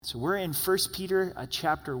So we're in 1 Peter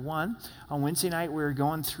chapter 1. On Wednesday night, we're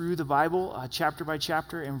going through the Bible chapter by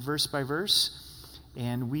chapter and verse by verse.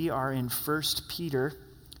 And we are in 1 Peter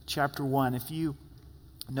chapter 1. If you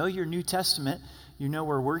know your New Testament, you know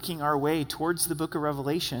we're working our way towards the book of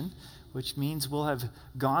Revelation, which means we'll have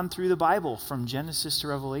gone through the Bible from Genesis to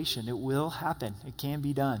Revelation. It will happen. It can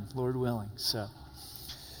be done, Lord willing. So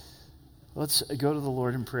let's go to the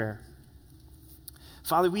Lord in prayer.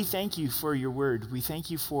 Father, we thank you for your word. We thank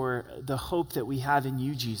you for the hope that we have in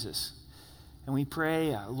you, Jesus. And we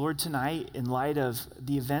pray, Lord, tonight, in light of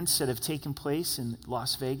the events that have taken place in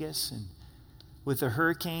Las Vegas and with the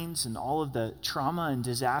hurricanes and all of the trauma and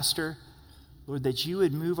disaster, Lord, that you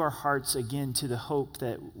would move our hearts again to the hope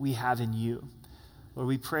that we have in you. Lord,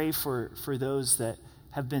 we pray for those that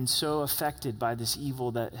have been so affected by this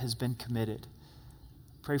evil that has been committed.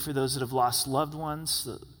 Pray for those that have lost loved ones,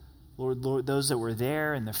 Lord, those that were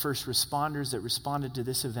there and the first responders that responded to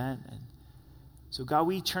this event. And so, God,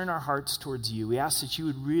 we turn our hearts towards you. We ask that you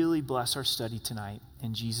would really bless our study tonight.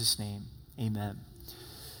 In Jesus' name, amen.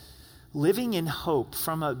 Living in hope.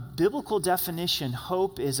 From a biblical definition,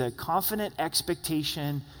 hope is a confident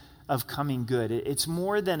expectation of coming good. It's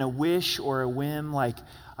more than a wish or a whim, like,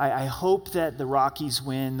 I hope that the Rockies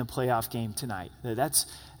win the playoff game tonight. That's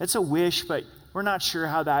a wish, but we're not sure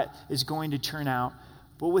how that is going to turn out.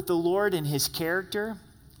 But with the Lord and his character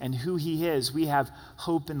and who he is, we have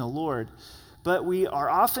hope in the Lord. But we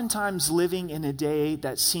are oftentimes living in a day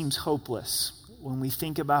that seems hopeless. When we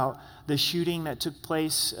think about the shooting that took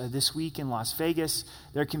place this week in Las Vegas,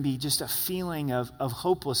 there can be just a feeling of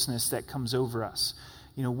hopelessness that comes over us.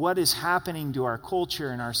 You know, what is happening to our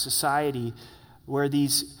culture and our society where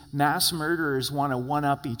these mass murderers want to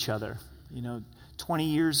one-up each other? You know, 20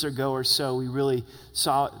 years ago or so, we really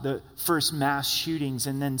saw the first mass shootings.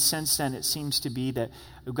 And then since then, it seems to be that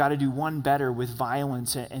we've got to do one better with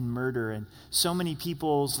violence and murder. And so many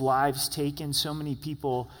people's lives taken, so many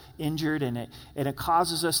people injured. And it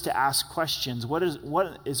causes us to ask questions. What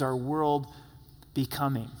is our world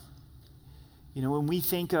becoming? You know, when we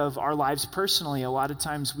think of our lives personally, a lot of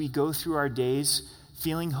times we go through our days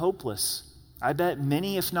feeling hopeless. I bet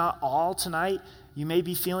many, if not all tonight, you may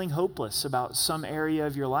be feeling hopeless about some area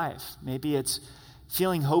of your life. Maybe it's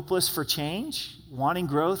feeling hopeless for change, wanting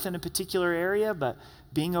growth in a particular area, but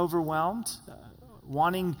being overwhelmed,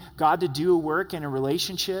 wanting God to do a work in a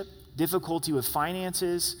relationship, difficulty with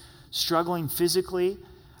finances, struggling physically.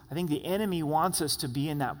 I think the enemy wants us to be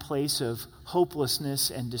in that place of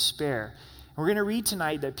hopelessness and despair. And we're going to read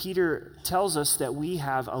tonight that Peter tells us that we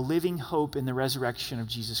have a living hope in the resurrection of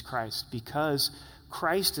Jesus Christ. Because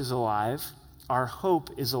Christ is alive, our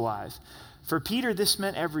hope is alive. For Peter, this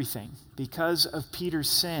meant everything. Because of Peter's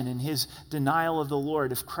sin and his denial of the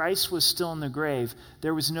Lord, if Christ was still in the grave,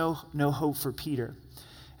 there was no hope for Peter.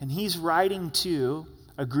 And he's writing to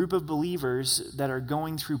a group of believers that are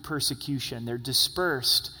going through persecution. They're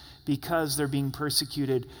dispersed because they're being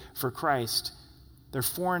persecuted for Christ. They're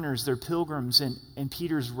foreigners, they're pilgrims, and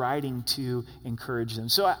Peter's writing to encourage them.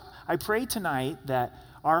 So I pray tonight that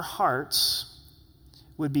our hearts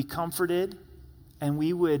would be comforted and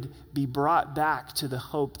we would be brought back to the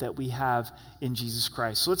hope that we have in Jesus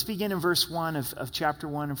Christ. So let's begin in verse 1 of chapter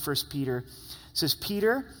 1 of 1 Peter. It says,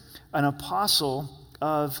 Peter, an apostle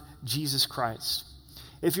of Jesus Christ.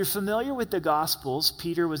 If you're familiar with the Gospels,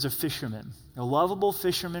 Peter was a fisherman, a lovable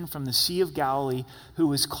fisherman from the Sea of Galilee who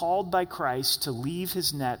was called by Christ to leave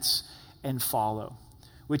his nets and follow,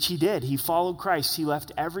 which he did. He followed Christ. He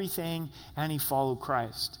left everything and he followed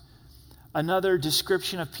Christ. Another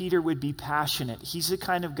description of Peter would be passionate. He's the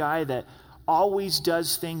kind of guy that always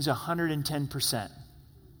does things 110%,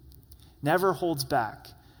 never holds back.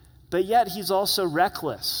 But yet he's also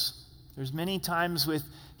reckless. There's many times with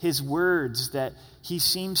his words that he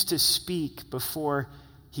seems to speak before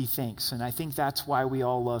he thinks. And I think that's why we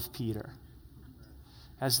all love Peter.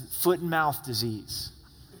 Has foot and mouth disease.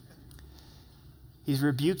 He's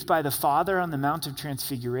rebuked by the Father on the Mount of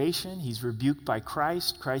Transfiguration. He's rebuked by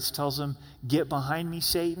Christ. Christ tells him, get behind me,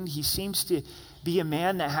 Satan. He seems to be a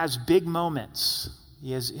man that has big moments.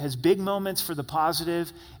 He has big moments for the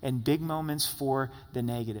positive and big moments for the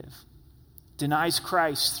negative. Denies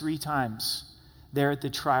Christ 3 times there at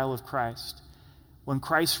the trial of Christ. When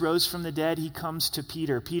Christ rose from the dead, he comes to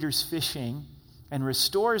Peter. Peter's fishing and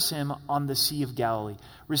restores him on the Sea of Galilee.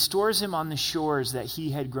 Restores him on the shores that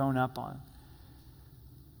he had grown up on.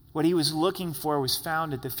 What he was looking for was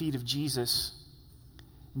found at the feet of Jesus.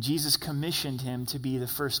 And Jesus commissioned him to be the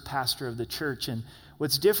first pastor of the church. And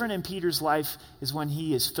what's different in Peter's life is when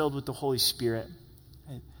he is filled with the Holy Spirit.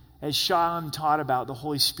 As Sean taught about the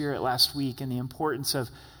Holy Spirit last week and the importance of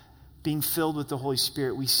being filled with the Holy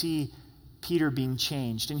Spirit, we see Peter being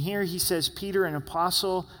changed. And here he says, Peter, an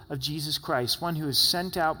apostle of Jesus Christ, one who is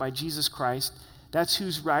sent out by Jesus Christ. That's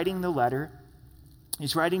who's writing the letter.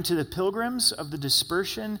 He's writing to the pilgrims of the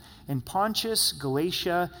dispersion in Pontus,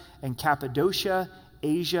 Galatia, and Cappadocia,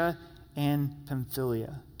 Asia, and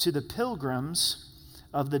Pamphylia. To the pilgrims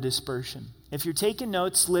of the dispersion. If you're taking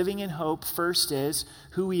notes, living in hope first is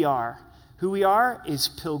who we are. Who we are is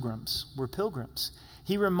pilgrims. We're pilgrims.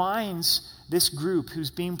 He reminds this group who's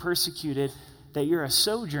being persecuted that you're a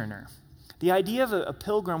sojourner. The idea of a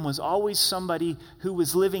pilgrim was always somebody who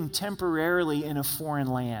was living temporarily in a foreign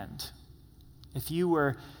land. If you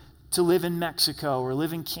were to live in Mexico or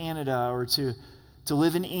live in Canada or to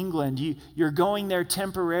live in England, you're going there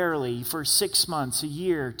temporarily for 6 months, a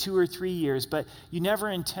year, 2 or 3 years, but you never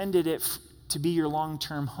intended it to be your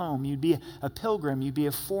long-term home. You'd be a pilgrim, you'd be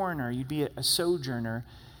a foreigner, you'd be a sojourner.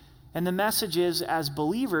 And the message is, as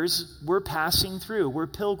believers, we're passing through. We're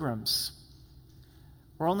pilgrims.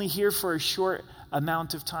 We're only here for a short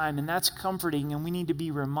amount of time, and that's comforting, and we need to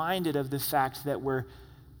be reminded of the fact that we're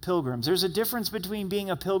pilgrims. There's a difference between being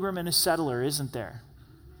a pilgrim and a settler, isn't there?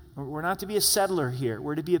 We're not to be a settler here.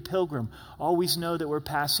 We're to be a pilgrim. Always know that we're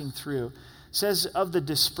passing through. It says of the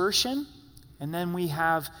dispersion, and then we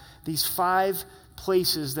have these 5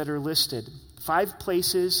 places that are listed. 5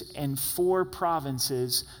 places and 4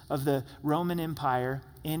 provinces of the Roman Empire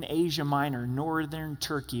in Asia Minor, northern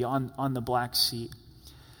Turkey on the Black Sea.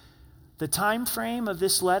 The time frame of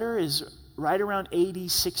this letter is right around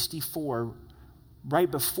AD 64,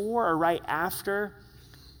 right before or right after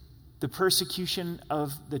the persecution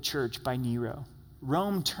of the church by Nero.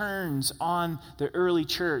 Rome turns on the early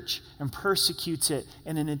church and persecutes it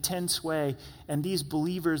in an intense way, and these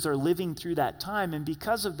believers are living through that time, and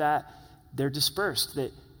because of that, they're dispersed,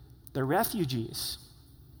 that they're refugees.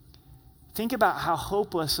 Think about how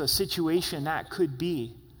hopeless a situation that could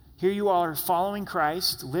be. Here you are following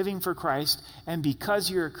Christ, living for Christ, and because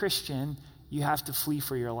you're a Christian, you have to flee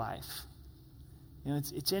for your life. You know,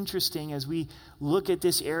 it's interesting as we look at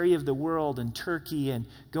this area of the world and Turkey and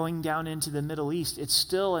going down into the Middle East, it's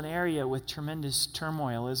still an area with tremendous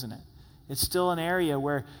turmoil, isn't it? It's still an area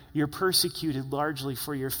where you're persecuted largely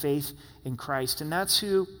for your faith in Christ. And that's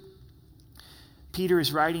who Peter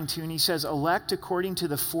is writing to, and he says, elect according to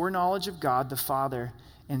the foreknowledge of God the Father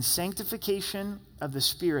and sanctification of the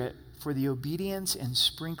Spirit for the obedience and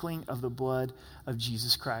sprinkling of the blood of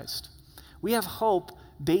Jesus Christ. We have hope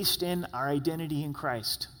based in our identity in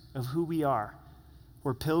Christ, of who we are.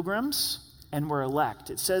 We're pilgrims and we're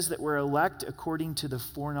elect. It says that we're elect according to the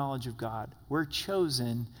foreknowledge of God. We're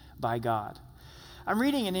chosen by God. I'm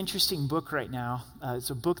reading an interesting book right now.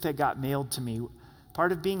 It's a book that got mailed to me.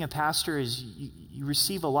 Part of being a pastor is you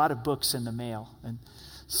receive a lot of books in the mail, and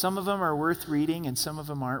some of them are worth reading and some of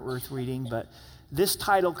them aren't worth reading, but this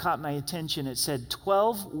title caught my attention. It said,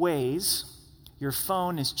 12 ways your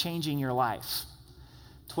phone is changing your life.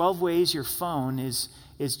 12 ways your phone is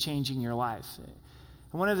changing your life.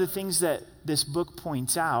 And one of the things that this book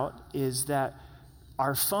points out is that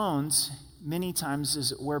our phones many times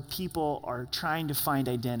is where people are trying to find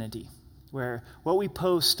identity. Where what we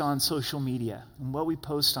post on social media and what we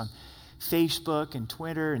post on Facebook and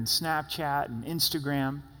Twitter and Snapchat and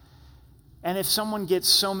Instagram. And if someone gets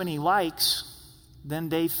so many likes, then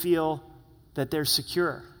they feel that they're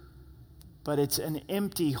secure. But it's an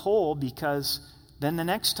empty hole because then the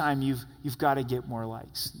next time you've got to get more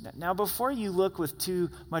likes. Now, before you look with too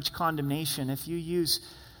much condemnation, if you use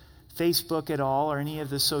Facebook at all or any of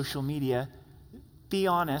the social media, be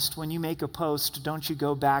honest, when you make a post, don't you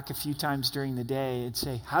go back a few times during the day and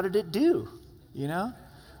say, how did it do? You know?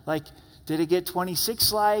 Like, did it get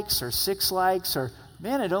 26 likes or 6 likes? Or,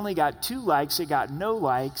 man, it only got 2 likes, it got no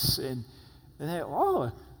likes. And then,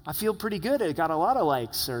 I feel pretty good, it got a lot of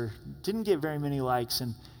likes, or didn't get very many likes.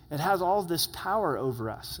 And it has all this power over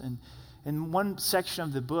us. And in one section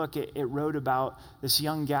of the book, it wrote about this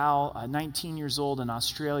young gal, 19 years old in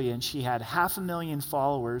Australia, and she had 500,000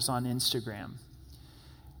 followers on Instagram.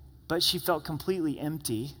 But she felt completely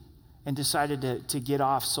empty and decided to get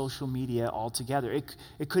off social media altogether.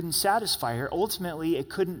 It couldn't satisfy her. Ultimately, it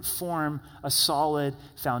couldn't form a solid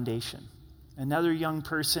foundation. Another young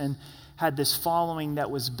person had this following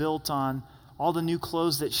that was built on all the new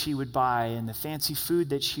clothes that she would buy and the fancy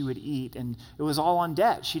food that she would eat, and it was all on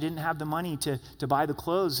debt. She didn't have the money to buy the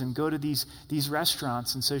clothes and go to these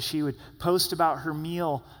restaurants, and so she would post about her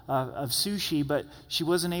meal of sushi, but she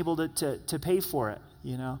wasn't able to pay for it,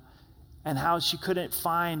 you know, and how she couldn't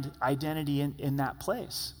find identity in that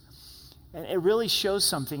place. And it really shows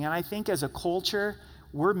something, and I think as a culture,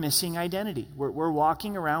 we're missing identity. We're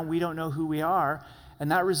walking around, we don't know who we are,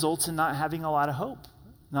 And that results in not having a lot of hope,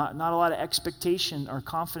 not a lot of expectation or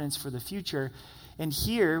confidence for the future. And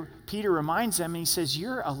here, Peter reminds them, and he says,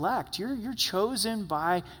 you're elect. You're chosen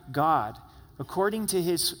by God according to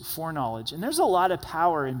his foreknowledge. And there's a lot of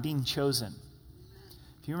power in being chosen.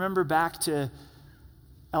 If you remember back to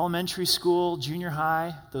elementary school, junior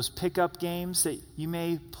high, those pickup games that you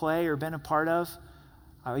may play or been a part of,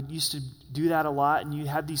 I used to do that a lot. And you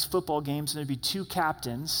had these football games, and there'd be two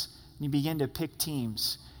captains, and you begin to pick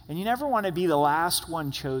teams. And you never want to be the last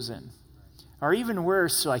one chosen. Or even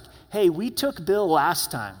worse, like, hey, we took Bill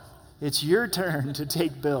last time. It's your turn to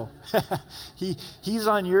take Bill. He's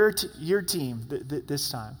on your team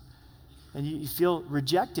this time. And you feel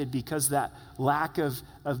rejected because of that lack of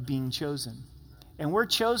being chosen. And we're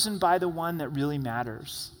chosen by the one that really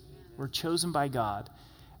matters. We're chosen by God.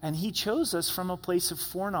 And he chose us from a place of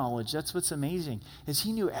foreknowledge. That's what's amazing, is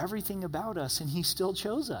he knew everything about us, and he still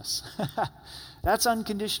chose us. That's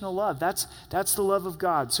unconditional love. That's the love of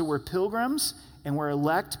God. So we're pilgrims, and we're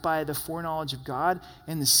elect by the foreknowledge of God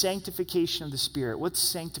and the sanctification of the Spirit. What's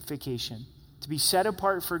sanctification? To be set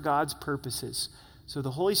apart for God's purposes. So the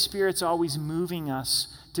Holy Spirit's always moving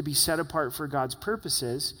us to be set apart for God's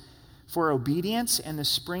purposes, for obedience and the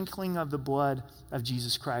sprinkling of the blood of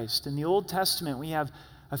Jesus Christ. In the Old Testament, we have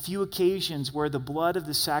a few occasions where the blood of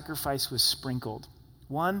the sacrifice was sprinkled.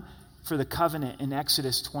 One, for the covenant in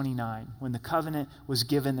Exodus 29. When the covenant was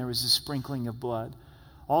given, there was a sprinkling of blood.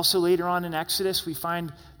 Also later on in Exodus, we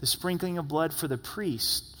find the sprinkling of blood for the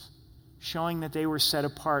priests, showing that they were set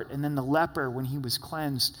apart. And then the leper, when he was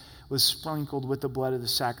cleansed, was sprinkled with the blood of the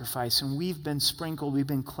sacrifice. And we've been sprinkled, we've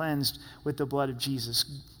been cleansed with the blood of Jesus.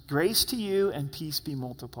 Grace to you and peace be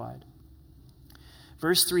multiplied.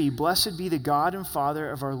 Verse 3, blessed be the God and Father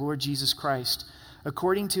of our Lord Jesus Christ,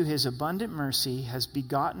 according to his abundant mercy, has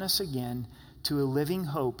begotten us again to a living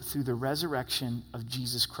hope through the resurrection of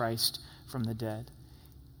Jesus Christ from the dead.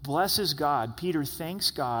 Blesses God. Peter thanks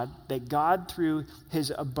God that God, through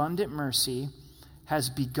his abundant mercy, has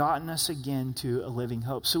begotten us again to a living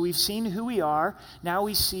hope. So we've seen who we are. Now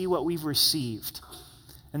we see what we've received.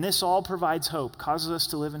 And this all provides hope, causes us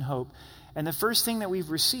to live in hope. And the first thing that we've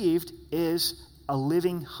received is a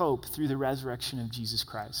living hope through the resurrection of Jesus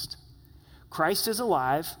Christ. Christ is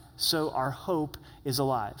alive, so our hope is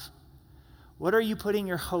alive. What are you putting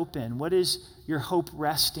your hope in? What is your hope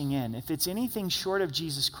resting in? If it's anything short of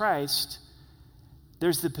Jesus Christ,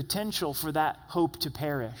 there's the potential for that hope to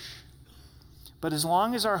perish. But as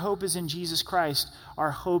long as our hope is in Jesus Christ,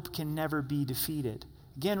 our hope can never be defeated.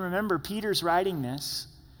 Again, remember, Peter's writing this.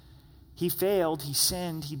 He failed, he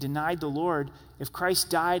sinned, he denied the Lord. If Christ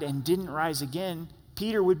died and didn't rise again,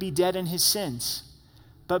 Peter would be dead in his sins.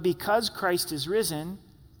 But because Christ is risen,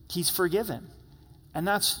 he's forgiven. And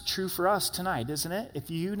that's true for us tonight, isn't it? If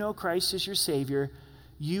you know Christ as your Savior,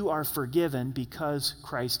 you are forgiven because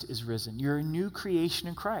Christ is risen. You're a new creation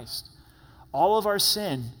in Christ. All of our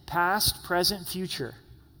sin, past, present, future.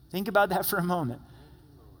 Think about that for a moment.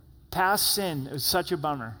 Past sin is such a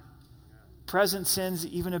bummer. Present sin's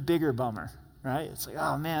even a bigger bummer, right? It's like,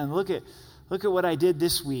 oh man, look at what I did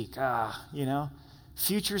this week.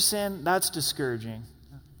 Future sin, that's discouraging.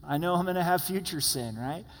 I know I'm going to have future sin,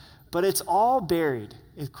 right? But it's all buried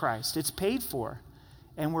in Christ. It's paid for.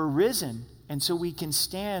 And we're risen. And so we can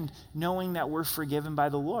stand knowing that we're forgiven by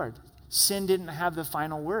the Lord. Sin didn't have the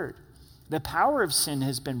final word. The power of sin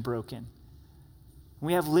has been broken.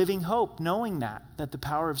 We have living hope knowing that the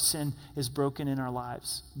power of sin is broken in our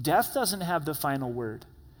lives. Death doesn't have the final word.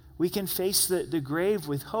 We can face the grave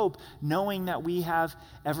with hope knowing that we have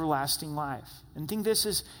everlasting life. And I think this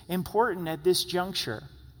is important at this juncture.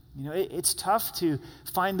 You know, it's tough to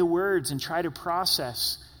find the words and try to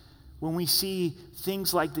process when we see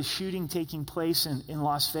things like the shooting taking place in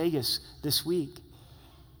Las Vegas this week.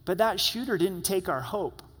 But that shooter didn't take our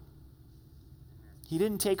hope. He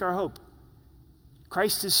didn't take our hope.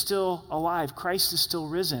 Christ is still alive. Christ is still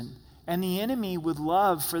risen. And the enemy would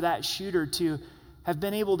love for that shooter to have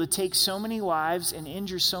been able to take so many lives and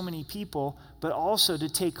injure so many people, but also to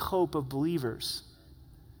take hope of believers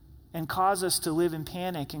and cause us to live in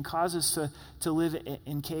panic and cause us to live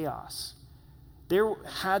in chaos. There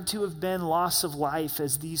had to have been loss of life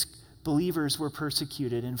as these believers were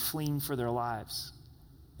persecuted and fleeing for their lives.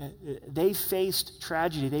 They faced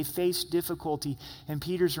tragedy. They faced difficulty. And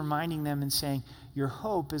Peter's reminding them and saying, your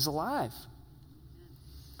hope is alive.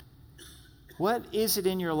 What is it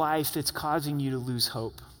in your life that's causing you to lose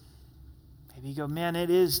hope? Maybe you go, man, it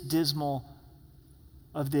is dismal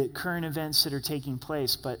of the current events that are taking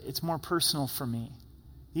place, but it's more personal for me.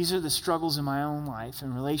 These are the struggles in my own life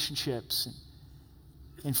and relationships.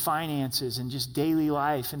 in finances and just daily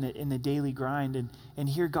life and in the daily grind. And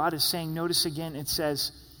here God is saying, notice again, it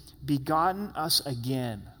says, begotten us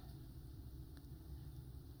again.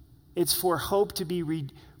 It's for hope to be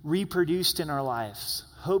reproduced in our lives,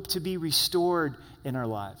 hope to be restored in our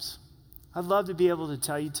lives. I'd love to be able to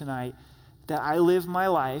tell you tonight that I live my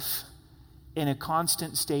life in a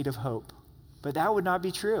constant state of hope, but that would not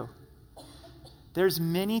be true. There's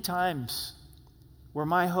many times where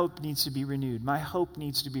my hope needs to be renewed, my hope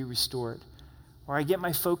needs to be restored, or I get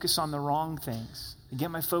my focus on the wrong things, I get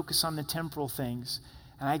my focus on the temporal things,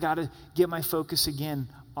 and I got to get my focus again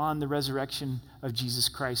on the resurrection of Jesus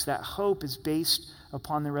Christ. That hope is based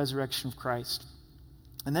upon the resurrection of Christ.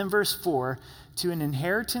 And then verse 4, to an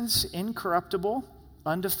inheritance incorruptible,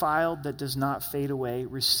 undefiled, that does not fade away,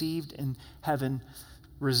 received in heaven,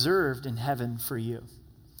 reserved in heaven for you.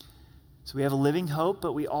 So we have a living hope,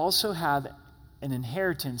 but we also have an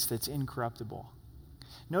inheritance that's incorruptible.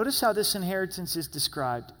 Notice how this inheritance is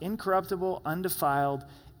described: incorruptible, undefiled,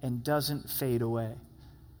 and doesn't fade away.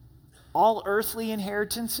 All earthly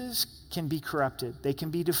inheritances can be corrupted. They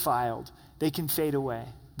can be defiled. They can fade away.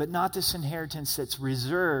 But not this inheritance that's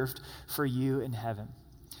reserved for you in heaven.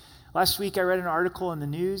 Last week I read an article in the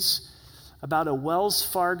news about a Wells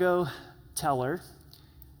Fargo teller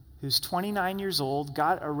who's 29 years old,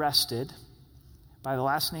 got arrested by the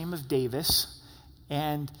last name of Davis.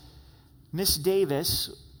 And Miss Davis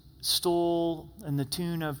stole in the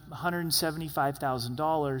tune of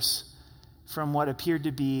 $175,000 from what appeared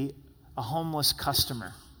to be a homeless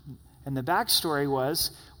customer. And the backstory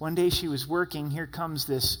was, one day she was working, here comes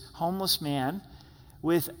this homeless man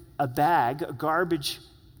with a bag, a garbage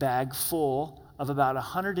bag full of about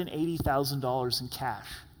 $180,000 in cash.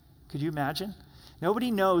 Could you imagine?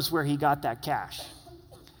 Nobody knows where he got that cash.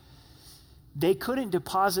 They couldn't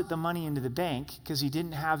deposit the money into the bank because he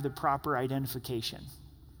didn't have the proper identification.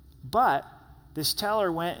 But this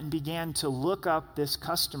teller went and began to look up this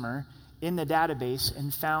customer in the database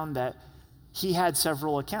and found that he had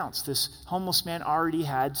several accounts. This homeless man already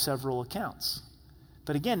had several accounts.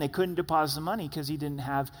 But again, they couldn't deposit the money because he didn't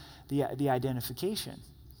have the identification.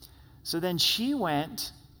 So then she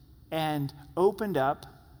went and opened up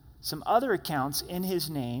some other accounts in his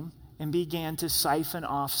name and began to siphon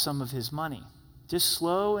off some of his money. Just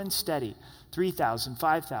slow and steady, $3,000,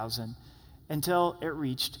 $5,000, until it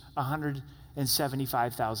reached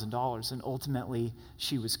 $175,000. And ultimately,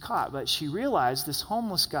 she was caught. But she realized this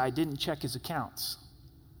homeless guy didn't check his accounts.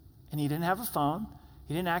 And he didn't have a phone.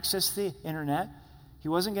 He didn't access the internet. He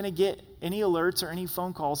wasn't going to get any alerts or any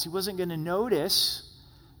phone calls. He wasn't going to notice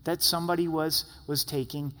that somebody was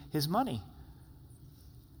taking his money.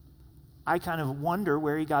 I kind of wonder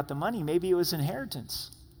where he got the money. Maybe it was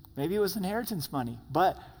inheritance. Maybe it was inheritance money.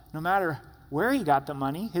 But no matter where he got the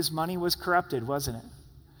money, his money was corrupted, wasn't it?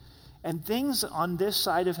 And things on this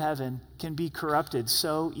side of heaven can be corrupted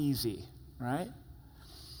so easy, right?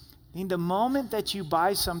 I mean, the moment that you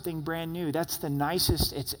buy something brand new, that's the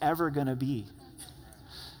nicest it's ever going to be.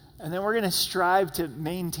 And then we're going to strive to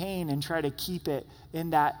maintain and try to keep it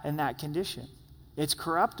in that condition. It's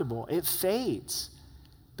corruptible. It fades.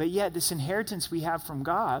 But yet this inheritance we have from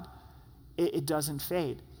God, it doesn't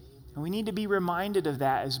fade. And we need to be reminded of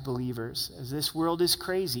that as believers, as this world is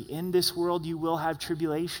crazy. In this world you will have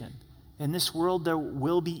tribulation. In this world there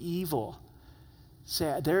will be evil.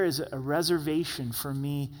 Say, there is a reservation for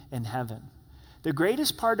me in heaven. The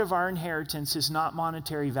greatest part of our inheritance is not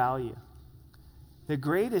monetary value. The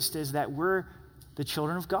greatest is that we're the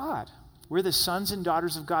children of God. We're the sons and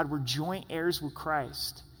daughters of God. We're joint heirs with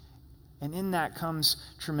Christ. And in that comes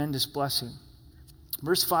tremendous blessing.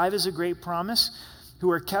 Verse 5 is a great promise.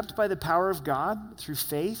 Who are kept by the power of God through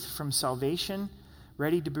faith from salvation,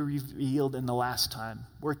 ready to be revealed in the last time.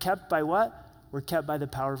 We're kept by what? We're kept by the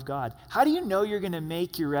power of God. How do you know you're going to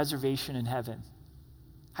make your reservation in heaven?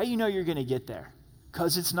 How do you know you're going to get there?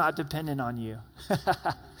 Because it's not dependent on you.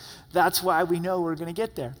 That's why we know we're going to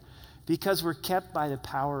get there. Because we're kept by the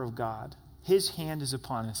power of God. His hand is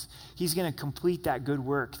upon us. He's going to complete that good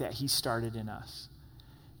work that he started in us.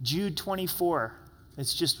 Jude 24,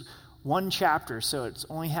 it's just one chapter, so it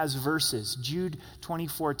only has verses. Jude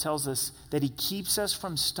 24 tells us that he keeps us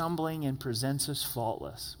from stumbling and presents us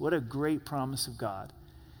faultless. What a great promise of God.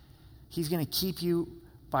 He's going to keep you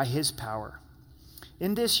by his power.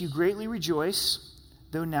 In this you greatly rejoice,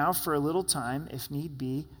 though now for a little time, if need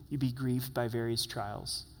be, you be grieved by various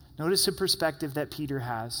trials. Notice the perspective that Peter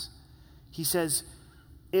has. He says,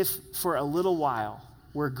 if for a little while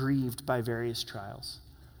we're grieved by various trials.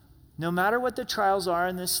 No matter what the trials are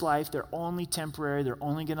in this life, they're only temporary. They're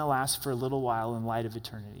only going to last for a little while in light of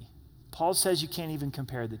eternity. Paul says you can't even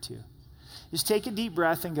compare the two. Just take a deep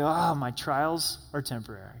breath and go, oh, my trials are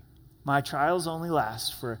temporary. My trials only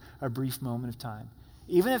last for a brief moment of time.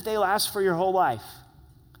 Even if they last for your whole life,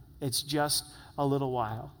 it's just a little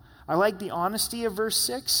while. I like the honesty of verse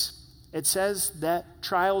 6. It says that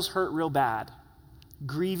trials hurt real bad.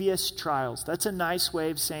 Grievous trials. That's a nice way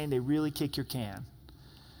of saying they really kick your can.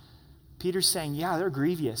 Peter's saying, yeah, they're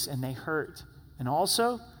grievous and they hurt. And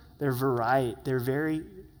also, they're very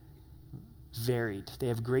varied. They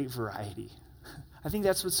have great variety. I think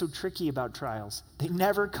that's what's so tricky about trials. They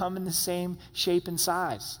never come in the same shape and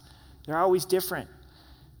size. They're always different.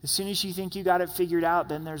 As soon as you think you got it figured out,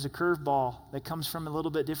 then there's a curveball that comes from a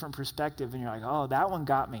little bit different perspective, and you're like, oh, that one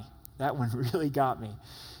got me. That one really got me.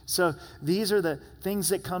 So these are the things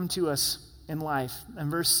that come to us in life. In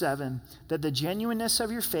verse 7, that the genuineness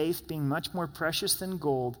of your faith, being much more precious than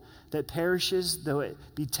gold, that perishes though it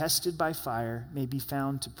be tested by fire, may be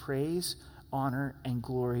found to praise, honor, and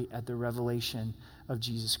glory at the revelation of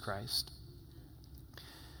Jesus Christ.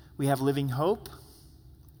 We have living hope.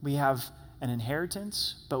 We have an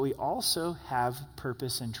inheritance, but we also have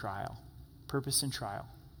purpose and trial. Purpose and trial.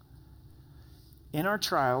 In our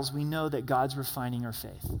trials, we know that God's refining our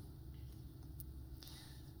faith.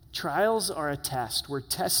 Trials are a test. We're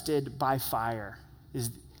tested by fire, is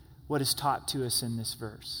what is taught to us in this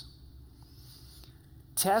verse.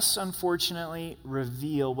 Tests, unfortunately,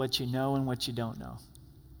 reveal what you know and what you don't know.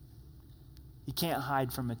 You can't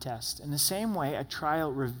hide from a test. In the same way, a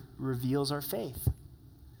trial reveals our faith.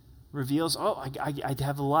 Reveals, I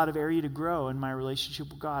have a lot of area to grow in my relationship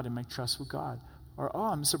with God and my trust with God. Or,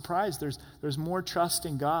 I'm surprised there's more trust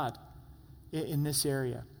in God in this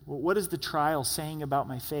area. Well, what is the trial saying about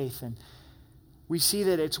my faith? And we see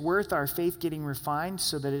that it's worth our faith getting refined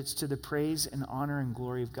so that it's to the praise and honor and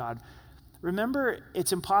glory of God. Remember,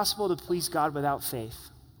 it's impossible to please God without faith.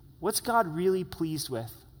 What's God really pleased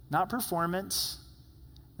with? Not performance,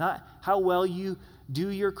 not how well you do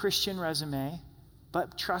your Christian resume,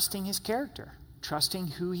 but trusting his character, trusting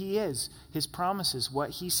who he is, his promises, what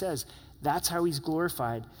he says. That's how he's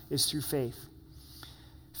glorified, is through faith.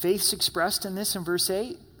 Faith's expressed in this in verse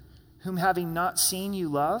 8, whom having not seen you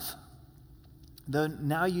love, though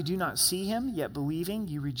now you do not see him, yet believing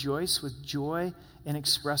you rejoice with joy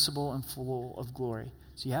inexpressible and full of glory.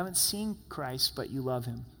 So you haven't seen Christ, but you love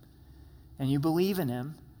him. And you believe in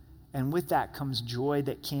him, and with that comes joy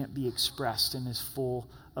that can't be expressed and is full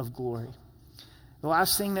of glory. The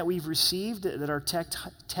last thing that we've received that our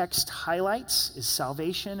text highlights is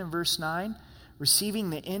salvation in verse 9.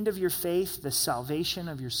 Receiving the end of your faith, the salvation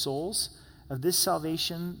of your souls. Of this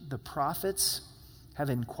salvation, the prophets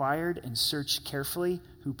have inquired and searched carefully,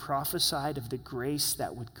 who prophesied of the grace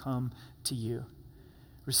that would come to you.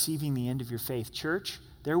 Receiving the end of your faith. Church,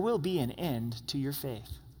 there will be an end to your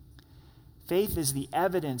faith. Faith is the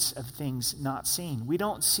evidence of things not seen. We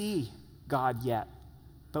don't see God yet,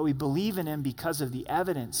 but we believe in him because of the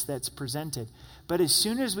evidence that's presented. But as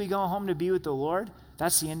soon as we go home to be with the Lord,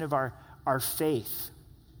 that's the end of our faith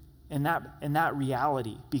in that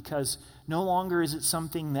reality, because no longer is it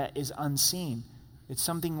something that is unseen. It's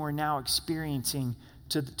something we're now experiencing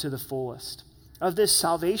to the fullest. Of this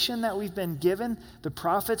salvation that we've been given, the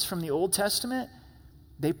prophets from the Old Testament,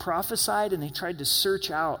 they prophesied and they tried to search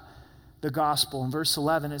out the gospel. In verse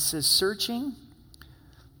 11, it says, searching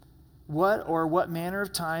what manner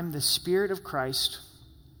of time the Spirit of Christ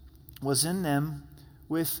was in them,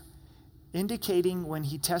 with indicating when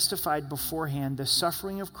he testified beforehand the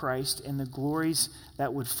suffering of Christ and the glories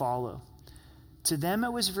that would follow. To them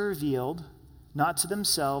it was revealed, not to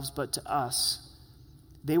themselves, but to us.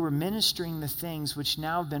 They were ministering the things which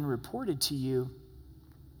now have been reported to you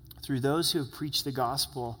through those who have preached the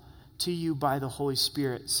gospel to you by the Holy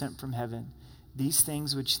Spirit sent from heaven. These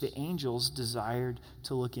things which the angels desired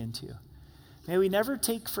to look into. May we never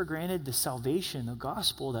take for granted the salvation, the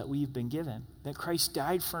gospel that we've been given, that Christ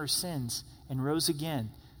died for our sins and rose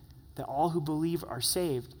again, that all who believe are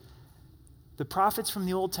saved. The prophets from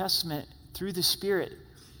the Old Testament, through the Spirit,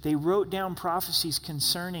 they wrote down prophecies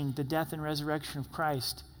concerning the death and resurrection of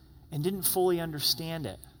Christ and didn't fully understand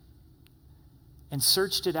it, and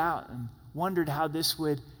searched it out and wondered how this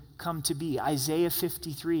would come to be. Isaiah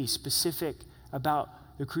 53, specific about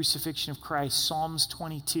the crucifixion of Christ. Psalms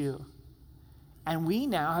 22. And we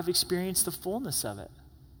now have experienced the fullness of it.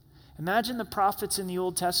 Imagine the prophets in the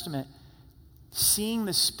Old Testament seeing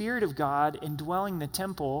the Spirit of God indwelling the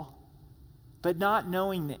temple, but not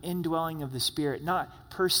knowing the indwelling of the Spirit, not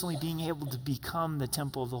personally being able to become the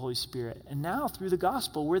temple of the Holy Spirit. And now, through the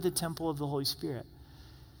gospel, we're the temple of the Holy Spirit.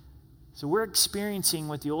 So we're experiencing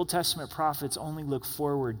what the Old Testament prophets only look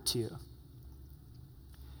forward to.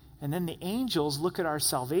 And then the angels look at our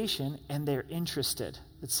salvation and they're interested.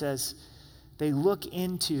 It says they look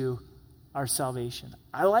into our salvation.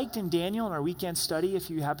 I liked in Daniel in our weekend study, if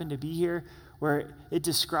you happen to be here, where it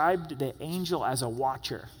described the angel as a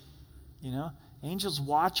watcher. Angels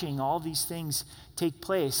watching all these things take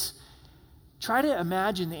place. Try to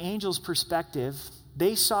imagine the angel's perspective.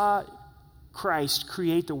 They saw Christ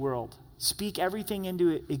create the world, speak everything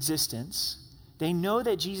into existence. They know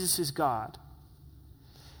that Jesus is God.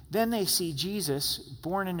 Then they see Jesus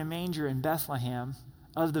born in a manger in Bethlehem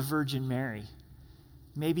of the Virgin Mary.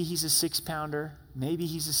 Maybe he's a 6-pounder. Maybe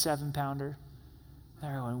he's a 7-pounder.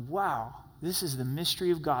 They're going, wow, this is the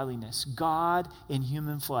mystery of godliness. God in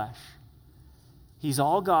human flesh. He's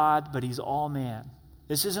all God, but he's all man.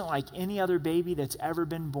 This isn't like any other baby that's ever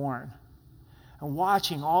been born. And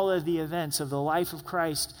watching all of the events of the life of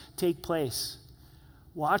Christ take place.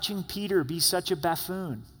 Watching Peter be such a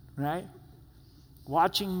buffoon, right?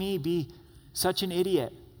 Watching me be such an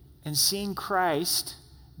idiot. And seeing Christ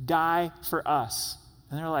die for us.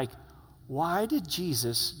 And they're like, why did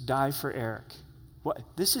Jesus die for Eric?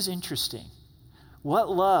 This is interesting. What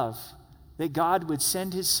love that God would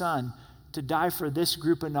send his son to die for this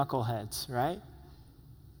group of knuckleheads, right?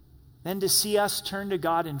 Then to see us turn to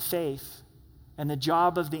God in faith, and the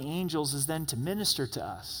job of the angels is then to minister to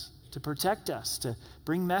us, to protect us, to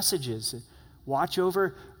bring messages, watch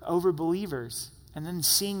over believers, and then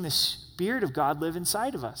seeing the Spirit of God live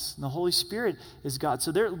inside of us. And the Holy Spirit is God.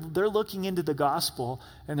 So they're looking into the gospel,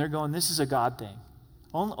 and they're going, this is a God thing.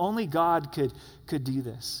 Only God could do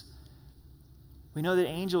this. We know that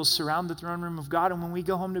angels surround the throne room of God, and when we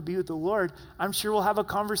go home to be with the Lord, I'm sure we'll have a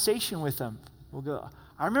conversation with them. We'll go,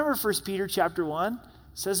 I remember 1 Peter chapter 1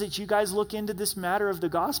 says that you guys look into this matter of the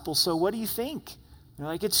gospel, so what do you think? They're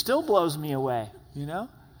like, it still blows me away,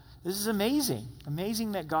 This is amazing.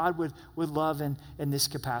 Amazing that God would love in this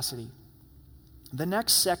capacity. The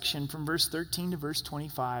next section from verse 13 to verse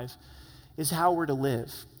 25 is how we're to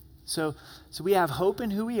live. So we have hope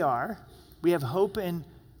in who we are. We have hope in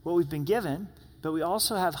what we've been given, but we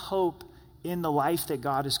also have hope in the life that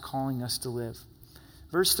God is calling us to live.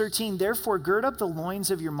 Verse 13, therefore gird up the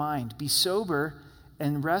loins of your mind, be sober,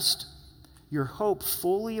 and rest your hope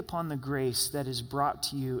fully upon the grace that is brought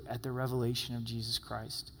to you at the revelation of Jesus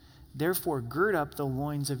Christ. Therefore gird up the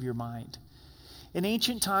loins of your mind. In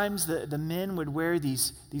ancient times, the men would wear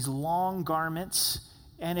these long garments,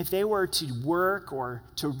 and if they were to work or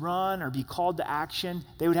to run or be called to action,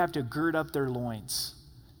 they would have to gird up their loins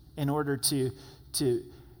in order to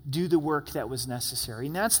do the work that was necessary.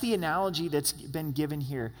 And that's the analogy that's been given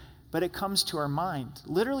here, but it comes to our mind.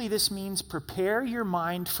 Literally, this means prepare your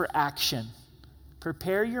mind for action.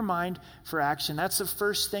 Prepare your mind for action. That's the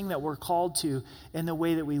first thing that we're called to in the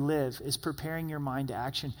way that we live, is preparing your mind to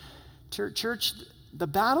action. Church, the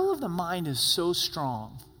battle of the mind is so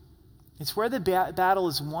strong. It's where the battle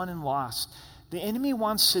is won and lost. The enemy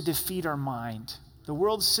wants to defeat our mind. The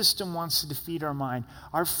world system wants to defeat our mind.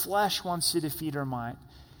 Our flesh wants to defeat our mind.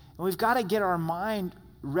 And we've got to get our mind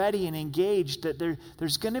ready and engaged that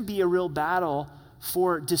there's going to be a real battle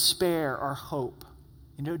for despair or hope.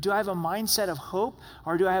 Do I have a mindset of hope,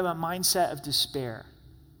 or do I have a mindset of despair?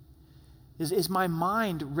 Is my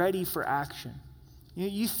mind ready for action?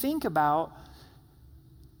 You think about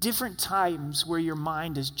different times where your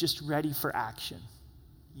mind is just ready for action.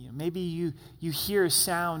 Maybe you hear a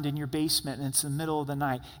sound in your basement and it's the middle of the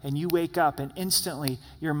night, and you wake up and instantly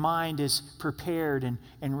your mind is prepared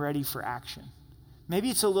and ready for action. Maybe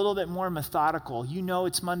it's a little bit more methodical.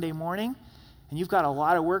 It's Monday morning and you've got a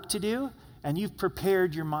lot of work to do, and you've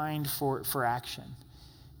prepared your mind for action.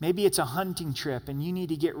 Maybe it's a hunting trip and you need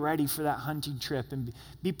to get ready for that hunting trip and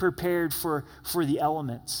be prepared for the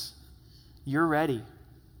elements. You're ready.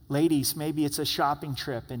 Ladies, maybe it's a shopping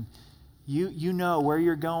trip and you know where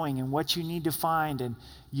you're going and what you need to find, and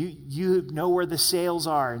you know where the sales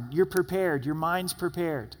are. You're prepared. Your mind's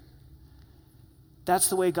prepared. That's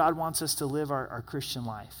the way God wants us to live our Christian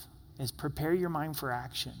life, is prepare your mind for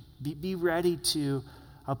action. Be ready to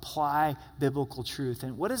apply biblical truth.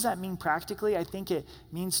 And what does that mean practically? I think it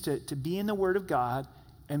means to be in the Word of God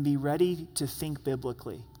and be ready to think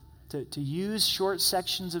biblically, to use short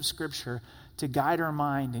sections of Scripture to guide our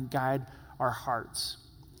mind and guide our hearts.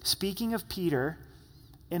 Speaking of Peter,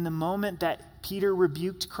 in the moment that Peter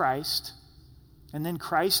rebuked Christ, and then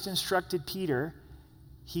Christ instructed Peter,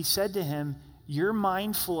 he said to him, you're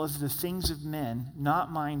mindful of the things of men,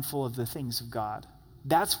 not mindful of the things of God.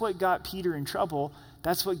 That's what got Peter in trouble.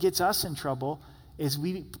 That's what gets us in trouble, is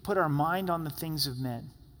we put our mind on the things of men.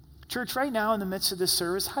 Church, right now in the midst of this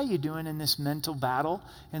service, how you doing in this mental battle,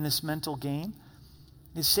 in this mental game?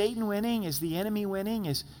 Is Satan winning? Is the enemy winning?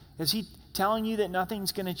 Is he telling you that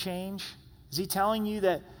nothing's going to change? Is he telling you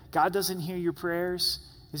that God doesn't hear your prayers?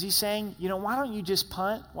 Is he saying, why don't you just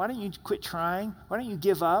punt? Why don't you quit trying? Why don't you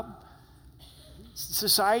give up?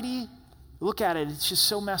 Society, look at it. It's just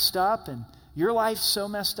so messed up, and your life's so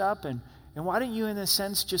messed up, and why don't you, in a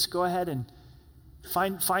sense, just go ahead and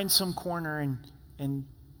find some corner and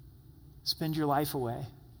spend your life away?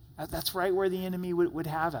 That's right where the enemy would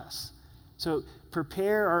have us. So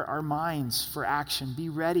prepare our minds for action. Be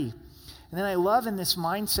ready. And then I love in this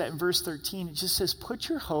mindset in verse 13, it just says, put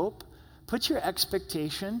your hope, put your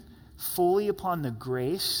expectation fully upon the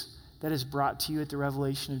grace that is brought to you at the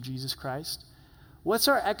revelation of Jesus Christ. What's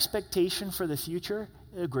our expectation for the future?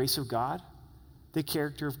 The grace of God, the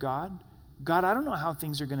character of God. God, I don't know how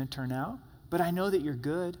things are going to turn out, but I know that you're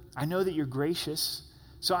good. I know that you're gracious.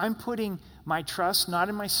 So I'm putting my trust not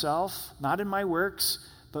in myself, not in my works,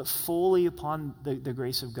 but fully upon the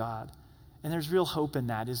grace of God. And there's real hope in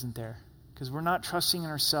that, isn't there? Because we're not trusting in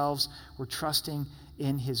ourselves, we're trusting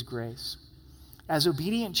in his grace. As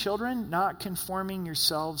obedient children, not conforming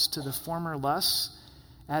yourselves to the former lusts,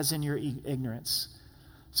 as in your ignorance.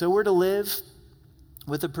 So we're to live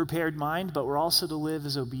with a prepared mind, but we're also to live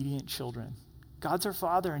as obedient children. God's our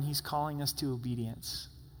Father, and he's calling us to obedience.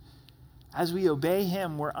 As we obey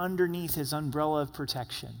him, we're underneath his umbrella of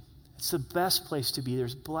protection. It's the best place to be.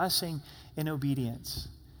 There's blessing in obedience.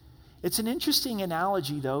 It's an interesting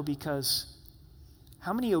analogy, though, because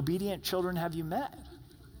how many obedient children have you met?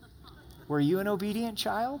 Were you an obedient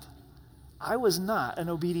child? I was not an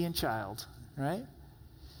obedient child, right?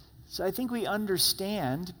 So I think we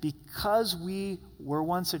understand, because we were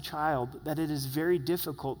once a child, that it is very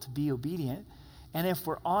difficult to be obedient. And if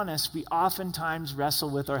we're honest, we oftentimes wrestle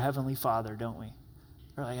with our Heavenly Father, don't we?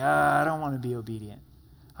 We're like, I don't want to be obedient.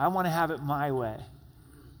 I want to have it my way.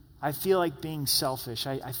 I feel like being selfish.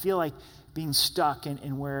 I feel like being stuck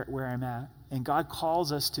in where I'm at. And God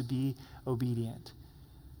calls us to be obedient.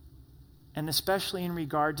 And especially in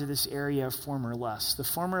regard to this area of former lusts. The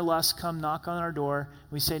former lusts come knock on our door.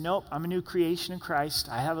 We say, nope, I'm a new creation in Christ.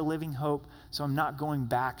 I have a living hope, so I'm not going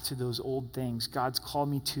back to those old things. God's called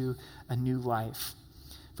me to a new life.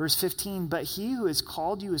 Verse 15, but he who has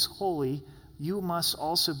called you is holy, you must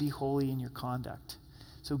also be holy in your conduct.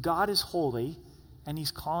 So God is holy, and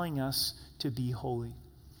he's calling us to be holy.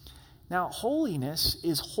 Now, holiness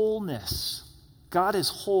is wholeness. God is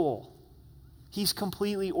whole. He's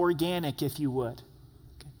completely organic, if you would.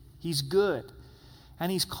 He's good. And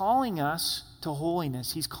he's calling us to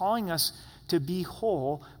holiness. He's calling us to be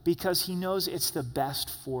whole because he knows it's the best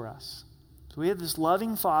for us. So we have this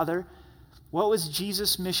loving Father. What was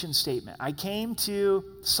Jesus' mission statement? I came to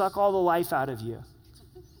suck all the life out of you.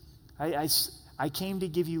 I came to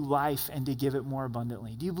give you life and to give it more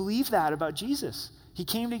abundantly. Do you believe that about Jesus? He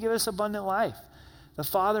came to give us abundant life. The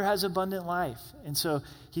Father has abundant life. And so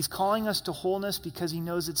he's calling us to wholeness because he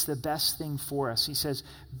knows it's the best thing for us. He says,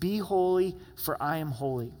 be holy, for I am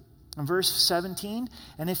holy. In verse 17,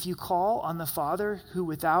 and if you call on the Father who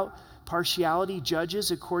without partiality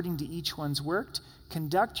judges according to each one's work,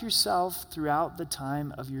 conduct yourself throughout the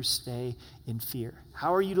time of your stay in fear.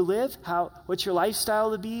 How are you to live? What's your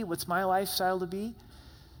lifestyle to be? What's my lifestyle to be?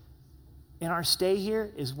 And our stay here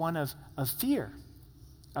is one of fear,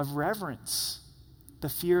 of reverence. The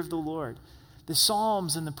fear of the Lord. The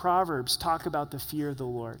Psalms and the Proverbs talk about the fear of the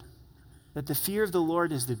Lord. That the fear of the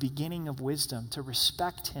Lord is the beginning of wisdom, to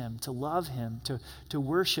respect him, to love him, to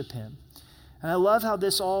worship him. And I love how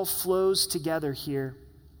this all flows together here,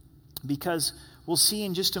 because we'll see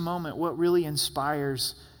in just a moment what really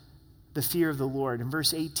inspires the fear of the Lord. In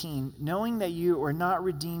verse 18, knowing that you are not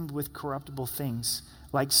redeemed with corruptible things,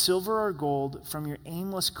 like silver or gold, from your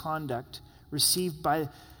aimless conduct received by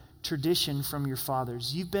tradition from your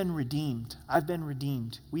fathers. You've been redeemed. I've been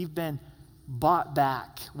redeemed. We've been bought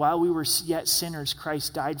back. While we were yet sinners,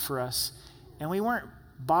 Christ died for us. And we weren't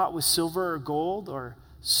bought with silver or gold or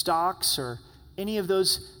stocks or any of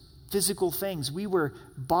those physical things. We were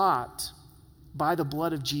bought by the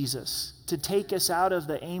blood of Jesus to take us out of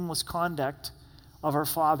the aimless conduct of our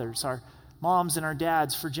fathers. Our moms and our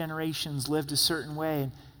dads for generations lived a certain way.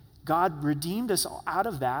 And God redeemed us out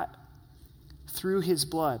of that through his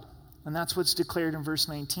blood. And that's what's declared in verse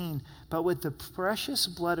 19. But with the precious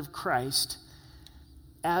blood of Christ,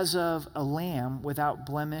 as of a lamb without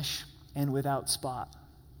blemish and without spot.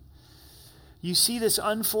 You see this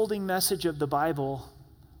unfolding message of the Bible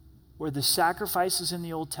where the sacrifices in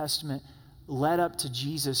the Old Testament led up to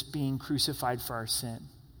Jesus being crucified for our sin.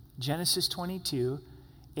 Genesis 22,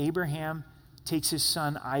 Abraham takes his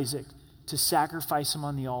son Isaac to sacrifice him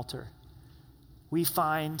on the altar. We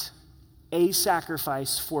find a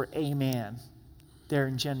sacrifice for a man. There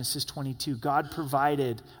in Genesis 22, God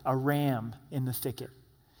provided a ram in the thicket.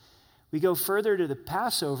 We go further to the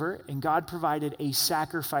Passover, and God provided a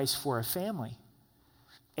sacrifice for a family.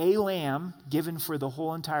 A lamb given for the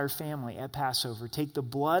whole entire family at Passover. Take the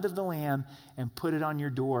blood of the lamb and put it on your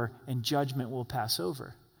door, and judgment will pass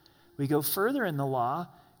over. We go further in the law,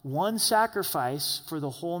 one sacrifice for the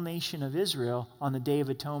whole nation of Israel on the Day of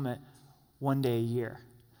Atonement, one day a year.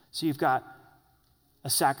 So you've got a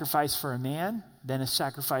sacrifice for a man, then a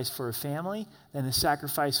sacrifice for a family, then a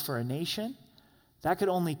sacrifice for a nation. That could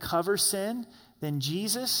only cover sin. Then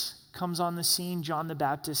Jesus comes on the scene. John the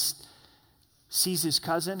Baptist sees his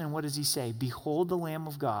cousin, and what does he say? Behold the Lamb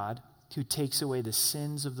of God who takes away the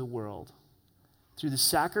sins of the world. Through the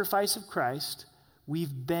sacrifice of Christ,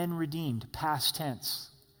 we've been redeemed, past tense.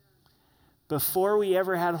 Before we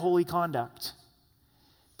ever had holy conduct,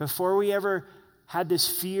 before we ever had this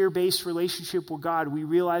fear-based relationship with God, we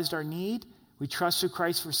realized our need. We trusted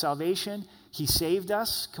Christ for salvation. He saved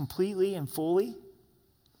us completely and fully.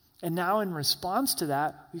 And now in response to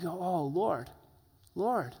that, we go, oh,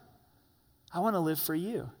 Lord, I want to live for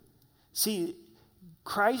you. See,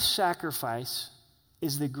 Christ's sacrifice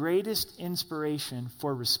is the greatest inspiration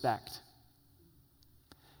for respect.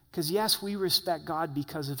 Because yes, we respect God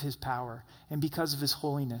because of his power and because of his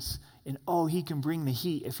holiness. And he can bring the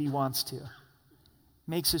heat if he wants to.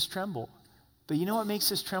 Makes us tremble. But you know what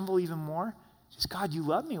makes us tremble even more? Is God, you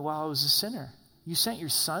loved me while I was a sinner. You sent your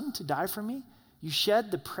son to die for me. You shed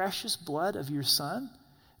the precious blood of your son.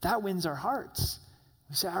 That wins our hearts.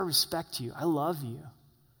 We say, I respect you. I love you.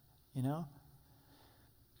 You know?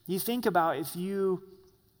 You think about if you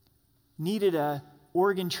needed an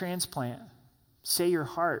organ transplant. Say your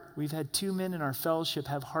heart. We've had 2 men in our fellowship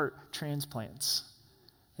have heart transplants.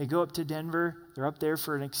 They go up to Denver. They're up there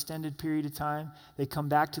for an extended period of time. They come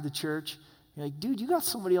back to the church. You're like, dude, you got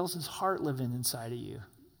somebody else's heart living inside of you.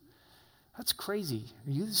 That's crazy.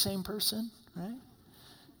 Are you the same person? Right?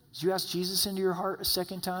 Did you ask Jesus into your heart a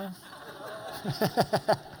second time?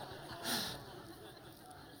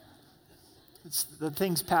 It's the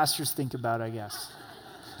things pastors think about, I guess.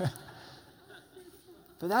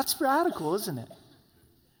 But that's radical, isn't it?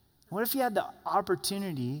 What if you had the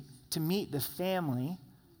opportunity to meet the family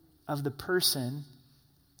of the person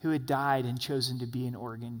who had died and chosen to be an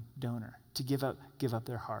organ donor, to give up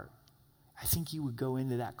their heart? I think you would go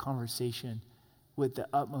into that conversation with the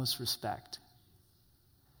utmost respect.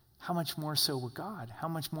 How much more so with God? How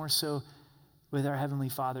much more so with our Heavenly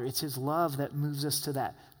Father? It's his love that moves us to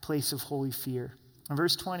that place of holy fear. In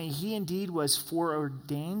verse 20, he indeed was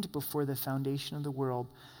foreordained before the foundation of the world,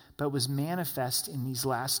 but was manifest in these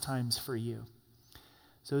last times for you.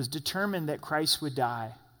 So it was determined that Christ would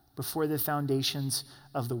die before the foundations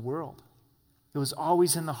of the world. It was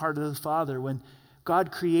always in the heart of the Father. When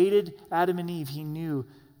God created Adam and Eve, he knew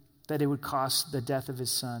that it would cost the death of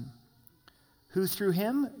his son, who through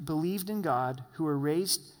him believed in God,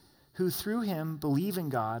 who through him believe in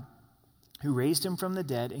God, who raised him from the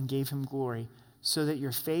dead and gave him glory, so that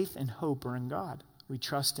your faith and hope are in God. We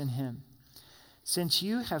trust in him. Since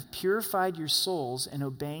you have purified your souls in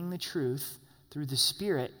obeying the truth through the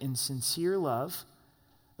Spirit in sincere love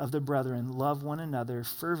of the brethren, love one another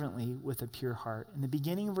fervently with a pure heart. In the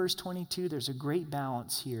beginning of verse 22, there's a great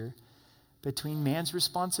balance here between man's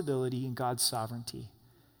responsibility and God's sovereignty.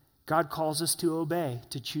 God calls us to obey,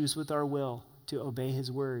 to choose with our will, to obey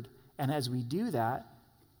his word. And as we do that,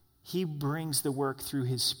 he brings the work through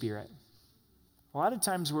his Spirit. A lot of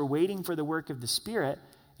times we're waiting for the work of the Spirit,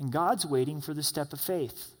 and God's waiting for the step of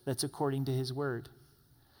faith that's according to his word.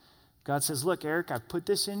 God says, look, Eric, I've put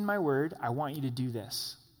this in my word. I want you to do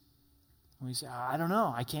this. And we say, I don't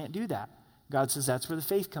know. I can't do that. God says that's where the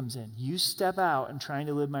faith comes in. You step out and trying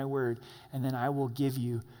to live my word, and then I will give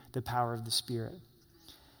you the power of the Spirit.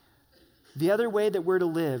 The other way that we're to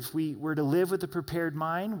live, we're to live with a prepared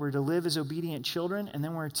mind. We're to live as obedient children, and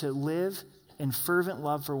then we're to live in fervent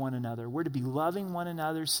love for one another. We're to be loving one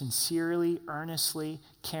another sincerely, earnestly,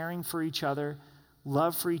 caring for each other.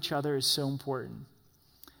 Love for each other is so important.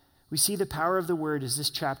 We see the power of the word as this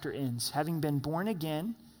chapter ends. Having been born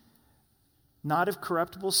again, not of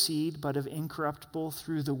corruptible seed, but of incorruptible,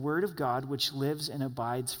 through the word of God, which lives and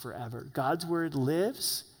abides forever. God's word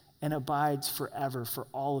lives and abides forever, for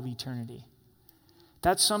all of eternity.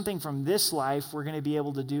 That's something from this life we're going to be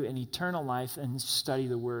able to do in eternal life and study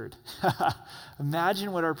the word.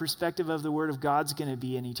 Imagine what our perspective of the word of God's going to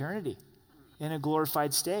be in eternity, in a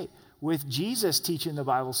glorified state, with Jesus teaching the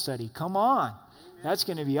Bible study. Come on. That's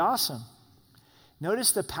going to be awesome.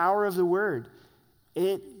 Notice the power of the word.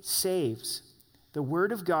 It saves. The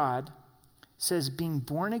word of God says being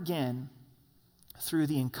born again through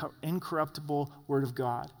the incorruptible Word of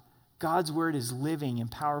God. God's Word is living and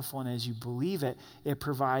powerful, and as you believe it, it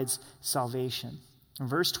provides salvation. In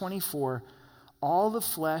verse 24, all the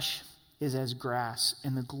flesh is as grass,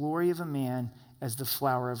 and the glory of a man as the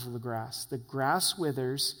flower of the grass. The grass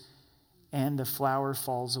withers, and the flower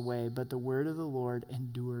falls away, but the word of the Lord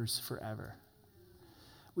endures forever.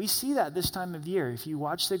 We see that this time of year. If you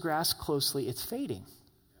watch the grass closely, it's fading.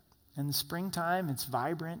 In the springtime, it's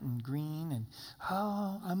vibrant and green, and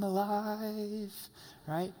oh, I'm alive,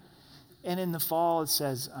 right? And in the fall, it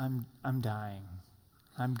says, I'm dying.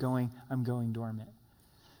 I'm going dormant.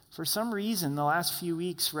 For some reason, the last few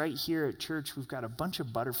weeks right here at church, we've got a bunch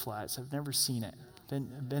of butterflies. I've never seen it.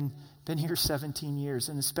 Been here 17 years,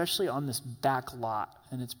 and especially on this back lot.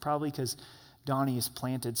 And it's probably because Donnie has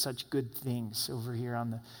planted such good things over here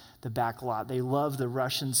on the back lot. They love the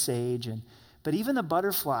Russian sage. But even the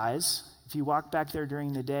butterflies, if you walk back there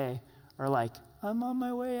during the day, are like, I'm on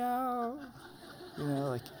my way out.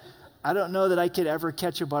 I don't know that I could ever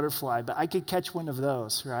catch a butterfly, but I could catch one of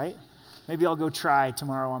those, right? Maybe I'll go try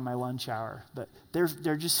tomorrow on my lunch hour. But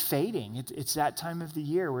they're just fading. It's that time of the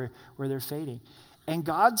year where they're fading. And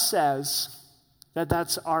God says that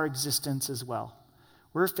that's our existence as well.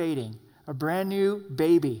 We're fading. A brand new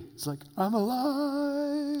baby. It's like, I'm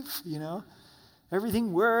alive,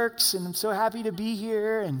 Everything works, and I'm so happy to be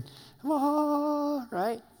here, and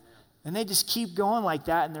right? And they just keep going like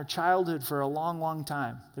that in their childhood for a long, long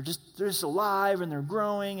time. They're just alive, and they're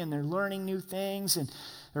growing, and they're learning new things, and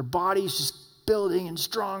their body's just building and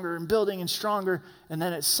stronger and building and stronger. And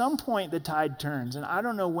then at some point, the tide turns. And I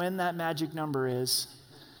don't know when that magic number is,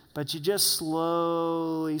 but you just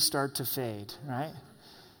slowly start to fade, right?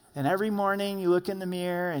 And every morning, you look in the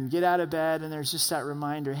mirror and get out of bed, and there's just that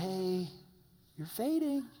reminder, hey, you're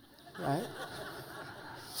fading, right?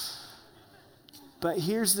 But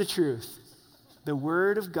here's the truth. The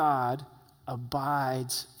Word of God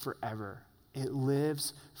abides forever. It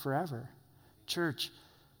lives forever. Church,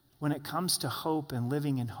 when it comes to hope and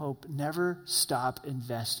living in hope, never stop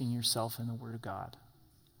investing yourself in the Word of God.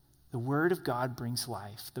 The Word of God brings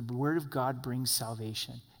life. The Word of God brings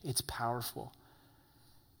salvation. It's powerful.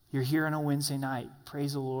 You're here on a Wednesday night.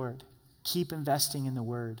 Praise the Lord. Keep investing in the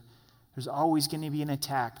Word. There's always going to be an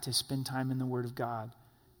attack to spend time in the Word of God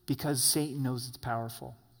because Satan knows it's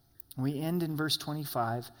powerful. We end in verse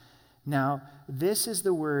 25. Now this is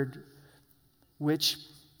the word which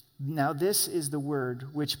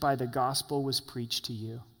by the gospel was preached to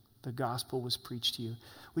you. The gospel was preached to you.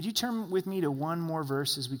 Would you turn with me to one more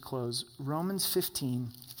verse as we close? Romans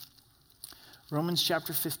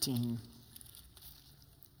chapter 15,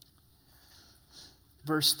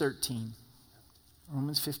 verse 13.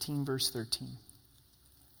 Romans 15, verse 13.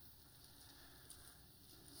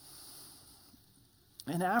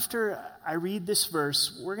 And after I read this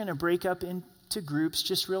verse, we're going to break up into groups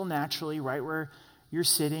just real naturally, right where you're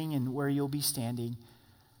sitting and where you'll be standing.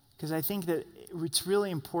 Because I think that it's really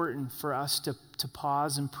important for us to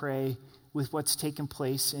pause and pray with what's taken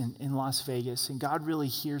place in Las Vegas. And God really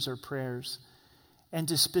hears our prayers. And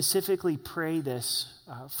to specifically pray this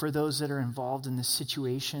for those that are involved in this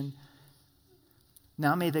situation.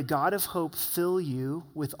 Now may the God of hope fill you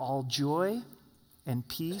with all joy and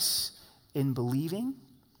peace in believing,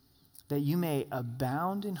 that you may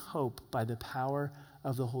abound in hope by the power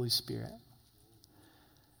of the Holy Spirit.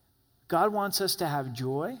 God wants us to have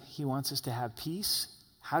joy. He wants us to have peace.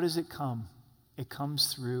 How does it come? It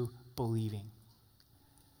comes through believing.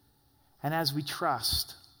 And as we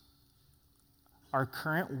trust our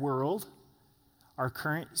current world, our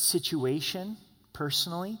current situation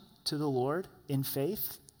personally to the Lord in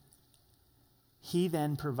faith, He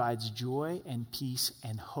then provides joy and peace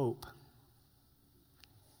and hope.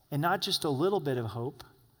 And not just a little bit of hope,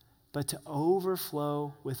 but to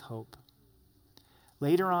overflow with hope.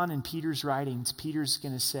 Later on in Peter's writings, Peter's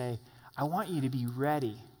going to say, I want you to be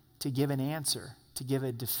ready to give an answer, to give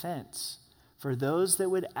a defense for those that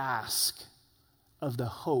would ask of the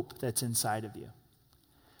hope that's inside of you.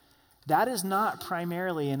 That is not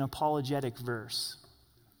primarily an apologetic verse.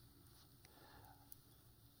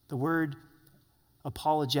 The word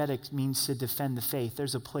apologetic means to defend the faith.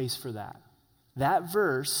 There's a place for that. That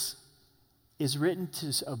verse is written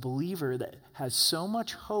to a believer that has so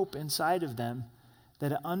much hope inside of them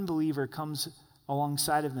that an unbeliever comes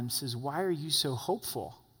alongside of them and says, why are you so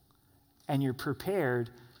hopeful? And you're prepared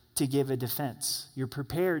to give a defense. You're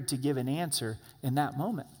prepared to give an answer in that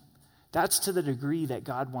moment. That's to the degree that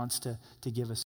God wants to give us